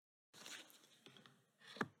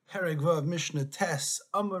Perek Vav Mishnah Tes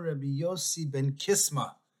Amar Rabbi Yossi ben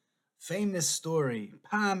Kisma. Famous story.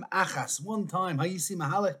 Pam Achas. One time, Hayisi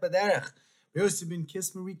Mahalech Baderech. Rabbi Yossi ben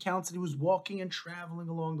Kisma recounts that he was walking and traveling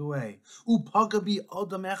along the way. Upagabi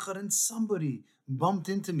Adam Echad, and somebody bumped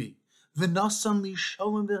into me. V'nasan li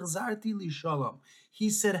shalom v'chzarti li shalom. He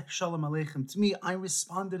said Shalom Aleichem to me. I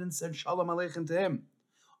responded and said Shalom Aleichem to him.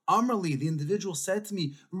 Amarli, the individual said to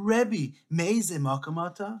me, Rebbe, meize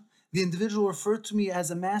makamata? The individual referred to me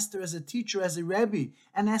as a master, as a teacher, as a Rebbe,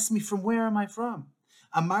 and asked me, from where am I from?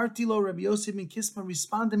 Amarti lo, Rabbi Yossi ben Kisma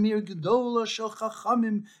responded, Mir gedola shel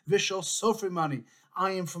chachamim v'shel sofrimani.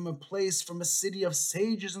 I am from a place, from a city of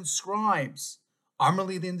sages and scribes.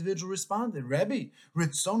 Amarli, the individual responded, Rebbe,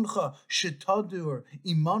 ritzoncha shetadur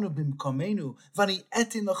imanu bimkamenu, vani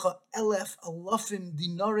etin lecha elef alafim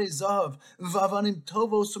dinare zahav, vavanim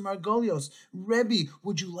tovos umargolios. Rebbe,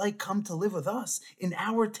 would you like come to live with us in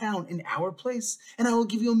our town, in our place? And I will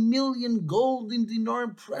give you 1,000,000 gold in dinar,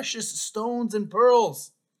 precious stones and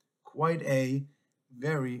pearls. Quite a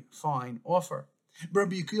very fine offer.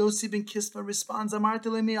 Rabbi Yossi ben Kisma responds, Amarti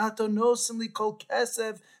lemi ato nosim li kol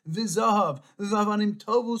kesev v'zahav v'avanim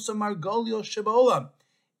tovus amargolio shebolam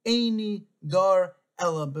eini dar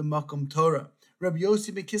ela b'makom Torah. Rabbi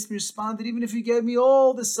Yossi ben Kisma responded, even if you gave me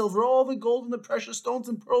all the silver, all the gold and the precious stones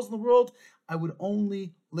and pearls in the world, I would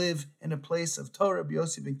only live in a place of Torah. Rabbi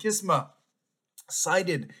Yossi ben Kisma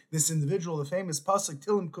cited this individual, the famous pasuk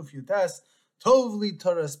Tilim Kuf Yutes, Tovli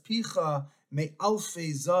Toras Picha Me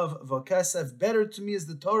alfei zav v'kesef. Better to me is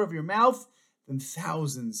the Torah of your mouth than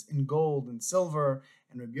thousands in gold and silver.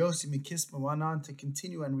 And Rabbi Yossi ben Kisma went on to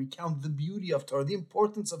continue and recount the beauty of Torah, the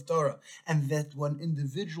importance of Torah, and that one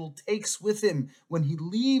individual takes with him when he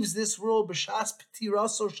leaves this world, b'shas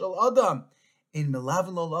p'tiraso shel adam, in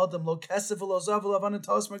melavin lo adam lo kesef lo zav lo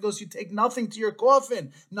avanatos margos. You take nothing to your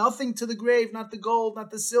coffin, nothing to the grave, not the gold, not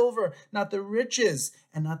the silver, not the riches,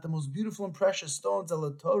 and not the most beautiful and precious stones.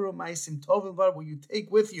 Ala Torah ma'asim tovim var. What you take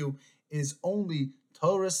with you is only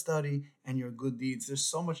Torah study and your good deeds. There's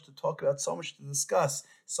so much to talk about, so much to discuss,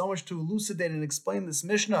 so much to elucidate and explain this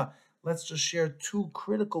Mishnah. Let's just share two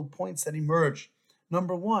critical points that emerge.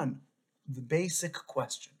 Number one, the basic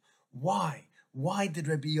question: why? Why did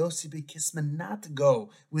Rabbi Yossi ben Kisma not go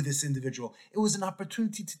with this individual? It was an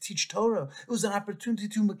opportunity to teach Torah. It was an opportunity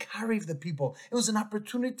to makariv the people. It was an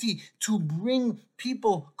opportunity to bring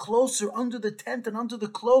people closer under the tent and under the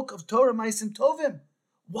cloak of Torah Ma'asim Tovim.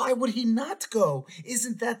 Why would he not go?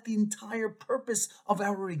 Isn't that the entire purpose of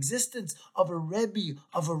our existence, of a Rebbe,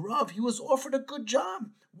 of a Rav? He was offered a good job.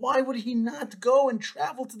 Why would he not go and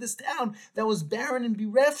travel to this town that was barren and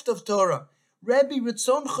bereft of Torah? Rebbe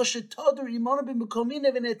Ritzon Chashetadur Imanu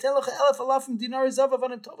b'Mukomine v'Netelach Elef Alafim Dinar Zav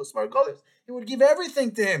Avanim Tovos Margolis. He would give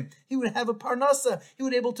everything to him. He would have a parnasa. He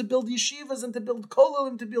would be able to build yeshivas and to build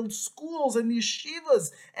kollalim, to build schools and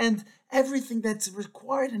yeshivas and everything that's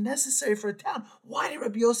required and necessary for a town. Why did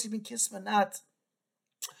Rabbi Yossi ben Kisma not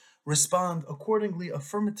respond accordingly,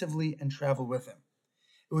 affirmatively, and travel with him?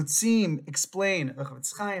 It would seem, explain, the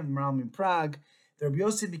Chofetz Chaim, the Maharal in Prague, the Rabbi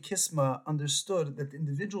Yossi ben Kisma understood that the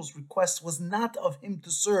individual's request was not of him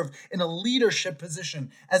to serve in a leadership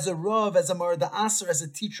position, as a Rav, as a Marda Aser, as a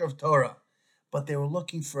teacher of Torah, but they were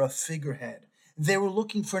looking for a figurehead. They were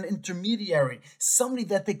looking for an intermediary, somebody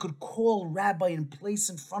that they could call rabbi and place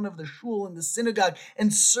in front of the shul and the synagogue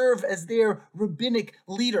and serve as their rabbinic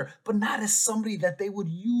leader, but not as somebody that they would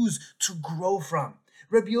use to grow from.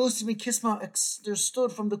 Rabbi Yossi ben Kisma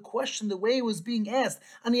understood from the question, the way it was being asked,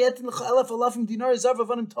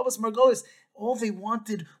 all they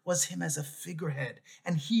wanted was him as a figurehead,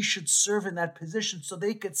 and he should serve in that position so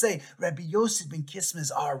they could say, Rabbi Yossi ben Kisma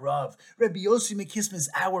is our Rav. Rabbi Yossi ben Kisma is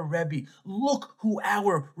our Rebbe. Look who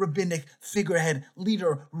our rabbinic figurehead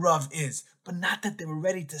leader Rav is. But not that they were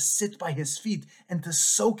ready to sit by his feet and to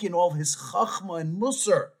soak in all his chachma and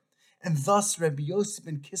musar. And thus Rabbi Yossi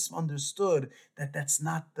ben Kisma understood that that's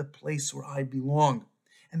not the place where I belong.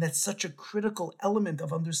 And that's such a critical element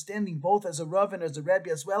of understanding, both as a Rav and as a Rebbe,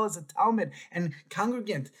 as well as a Talmud and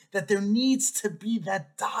congregant, that there needs to be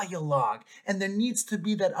that dialogue, and there needs to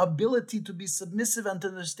be that ability to be submissive and to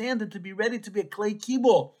understand and to be ready to be a klei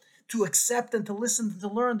kibul, to accept and to listen and to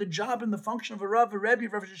learn. The job and the function of a Rav, a Rebbe,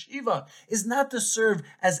 of Rav Yeshiva, is not to serve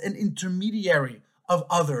as an intermediary of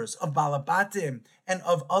others, of Balabatim, and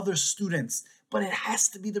of other students. But it has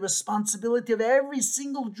to be the responsibility of every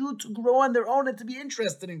single Jew to grow on their own and to be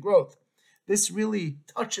interested in growth. This really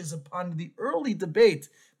touches upon the early debate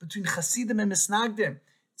between Hasidim and Misnagdim.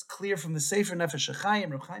 It's clear from the Sefer Nefesh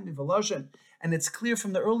HaChaim, Reb Chaim Volozhin, And it's clear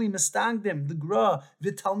from the early Mistangdim, the Gra,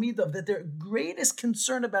 the Talmidav, that their greatest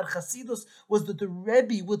concern about Chasidus was that the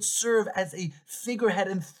Rebbe would serve as a figurehead,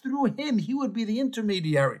 and through him, he would be the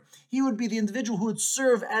intermediary. He would be the individual who would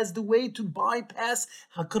serve as the way to bypass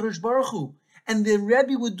HaKadosh Baruch Hu. And the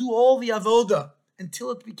Rebbe would do all the avoda,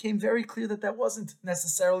 until it became very clear that that wasn't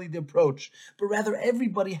necessarily the approach, but rather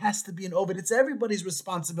everybody has to be an Ovid. It's everybody's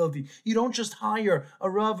responsibility. You don't just hire a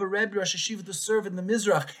Rav, a Rebbe, Rosh Hashiva to serve in the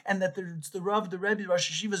Mizrach, and that it's the Rav, the Rebbe,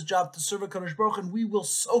 Rosh Hashiva's job to serve a Kadosh Baruch, and we will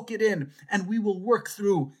soak it in, and we will work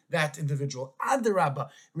through that individual. Adarabba,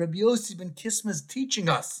 Rabbi Yossi ben Kisma is teaching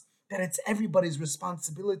us that it's everybody's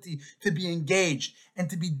responsibility to be engaged and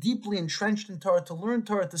to be deeply entrenched in Torah, to learn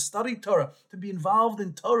Torah, to study Torah, to be involved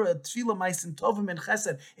in Torah, Tefillah, Ma'asim Tovim, and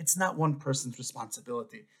Chesed. It's not one person's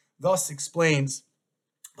responsibility. Thus explains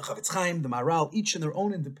the Chavetz Chaim, the Maral, each in their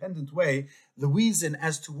own independent way, the reason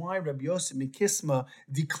as to why Rabbi Yossi ben Kisma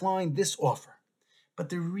declined this offer. But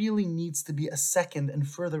there really needs to be a second and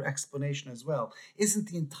further explanation as well. Isn't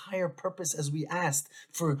the entire purpose, as we asked,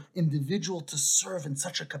 for individual to serve in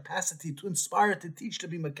such a capacity, to inspire, to teach, to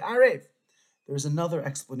be makarev? There's another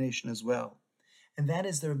explanation as well. And that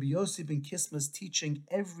is that Rabbi Yossi ben Kisma is teaching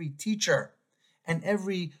every teacher and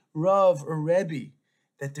every Rav or Rebbe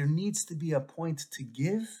that there needs to be a point to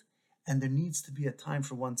give and there needs to be a time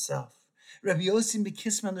for oneself. Rabbi Yossi ben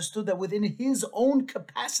Kisma understood that within his own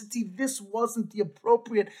capacity, this wasn't the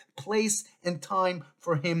appropriate place and time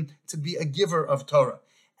for him to be a giver of Torah.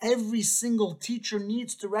 Every single teacher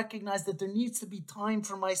needs to recognize that there needs to be time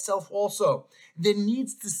for myself also.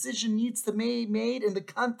 Decision needs to be made in the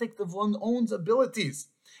context of one's own abilities.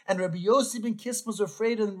 And Rabbi Yossi ben Kisma was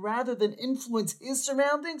afraid that rather than influence his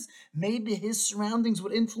surroundings, maybe his surroundings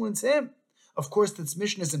would influence him. Of course, this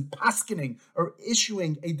mission isn't paskening or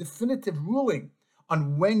issuing a definitive ruling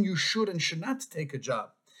on when you should and should not take a job.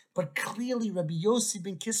 But clearly, Rabbi Yossi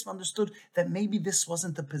ben Kisma understood that maybe this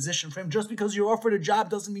wasn't the position for him. Just because you're offered a job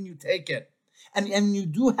doesn't mean you take it. And you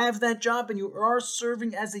do have that job and you are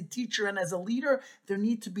serving as a teacher and as a leader, there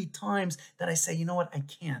need to be times that I say, you know what, I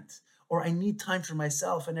can't. Or I need time for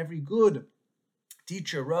myself. And every good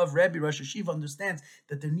teacher, Rav, Rebbe, Rosh Hashiva understands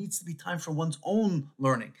that there needs to be time for one's own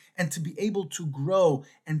learning and to be able to grow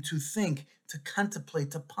and to think, to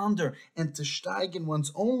contemplate, to ponder, and to steig in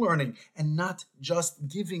one's own learning and not just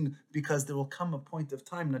giving, because there will come a point of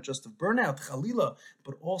time, not just of burnout, chalila,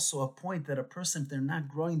 but also a point that a person, if they're not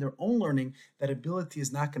growing their own learning, that ability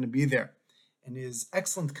is not going to be there. In his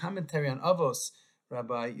excellent commentary on Avos,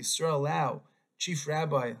 Rabbi Yisrael Lau, chief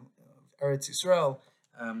rabbi of Eretz Yisrael,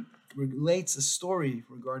 relates a story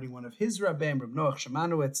regarding one of his rabbeim, Reb Noach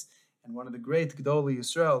Shemanowitz, and one of the great Gedolei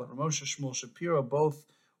Yisrael, Rav Moshe Shmuel Shapiro. Both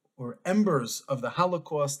were embers of the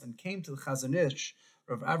Holocaust and came to the Chazon Ish,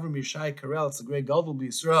 Rav Avram Yishai Karel, it's a great Gadol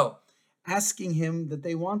Yisrael, asking him that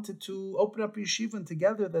they wanted to open up yeshiva, and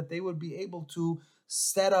together that they would be able to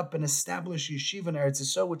set up and establish yeshiva in Eretz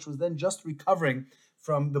Yisrael, which was then just recovering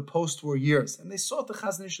from the post-war years. And they sought the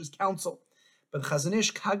Chazon Ish's counsel. But Chazon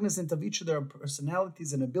Ish, cognizant of each of their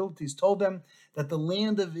personalities and abilities, told them that the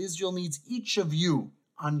land of Israel needs each of you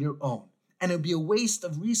on your own. And it would be a waste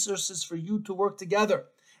of resources for you to work together.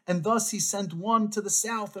 And thus he sent one to the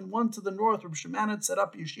south and one to the north. Reb Shemanowitz set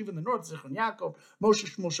up yeshiva in the north, Zichron Yaakov. Moshe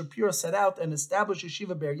Shmuel Shapiro set out and established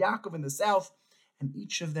yeshiva Be'er Yaakov in the south. And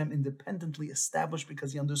each of them independently established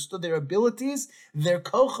because he understood their abilities, their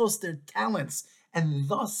kochos, their talents. And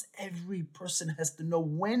thus, every person has to know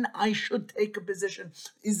when I should take a position.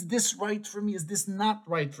 Is this right for me? Is this not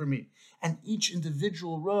right for me? And each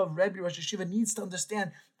individual Rav, Rebbe, Rosh Hashiva needs to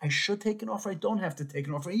understand, I should take an offer, I don't have to take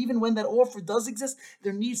an offer. Even when that offer does exist,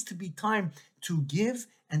 there needs to be time to give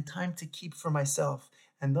and time to keep for myself.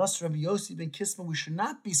 And thus, Rabbi Yossi ben Kisma, we should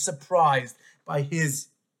not be surprised by his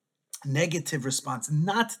negative response,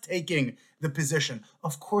 not taking the position.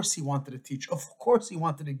 Of course he wanted to teach. Of course he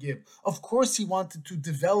wanted to give. Of course he wanted to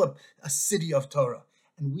develop a city of Torah.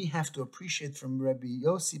 And we have to appreciate from Rabbi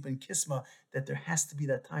Yossi ben Kisma that there has to be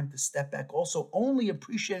that time to step back. Also, only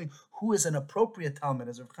appreciating who is an appropriate Talmud.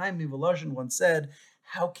 As Rav Chaim Mivolozhin once said,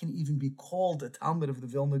 how can even be called a Talmud of the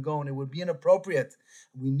Vilna Gaon? It would be inappropriate.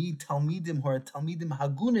 We need Talmidim who are Talmidim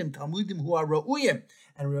Hagunim, Talmidim who are Ra'uyim.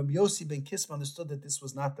 And Rabbi Yossi ben Kisma understood that this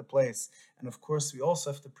was not the place. And of course, we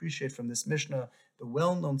also have to appreciate from this Mishnah the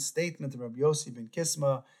well-known statement of Rabbi Yossi ben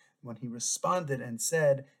Kisma when he responded and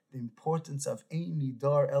said the importance of Ein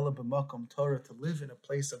Nidar Ela B'Makom Torah, to live in a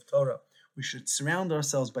place of Torah. We should surround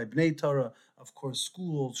ourselves by Bnei Torah, of course,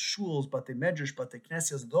 schools, shuls, Batei Medrash, Batei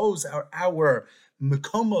Knesios. Those are our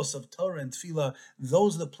mekomos of Torah and Tefillah.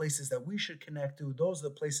 Those are the places that we should connect to. Those are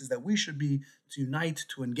the places that we should be to unite,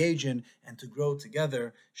 to engage in, and to grow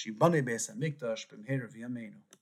together. Shibane Beis Hamikdash b'mheira v'yameinu.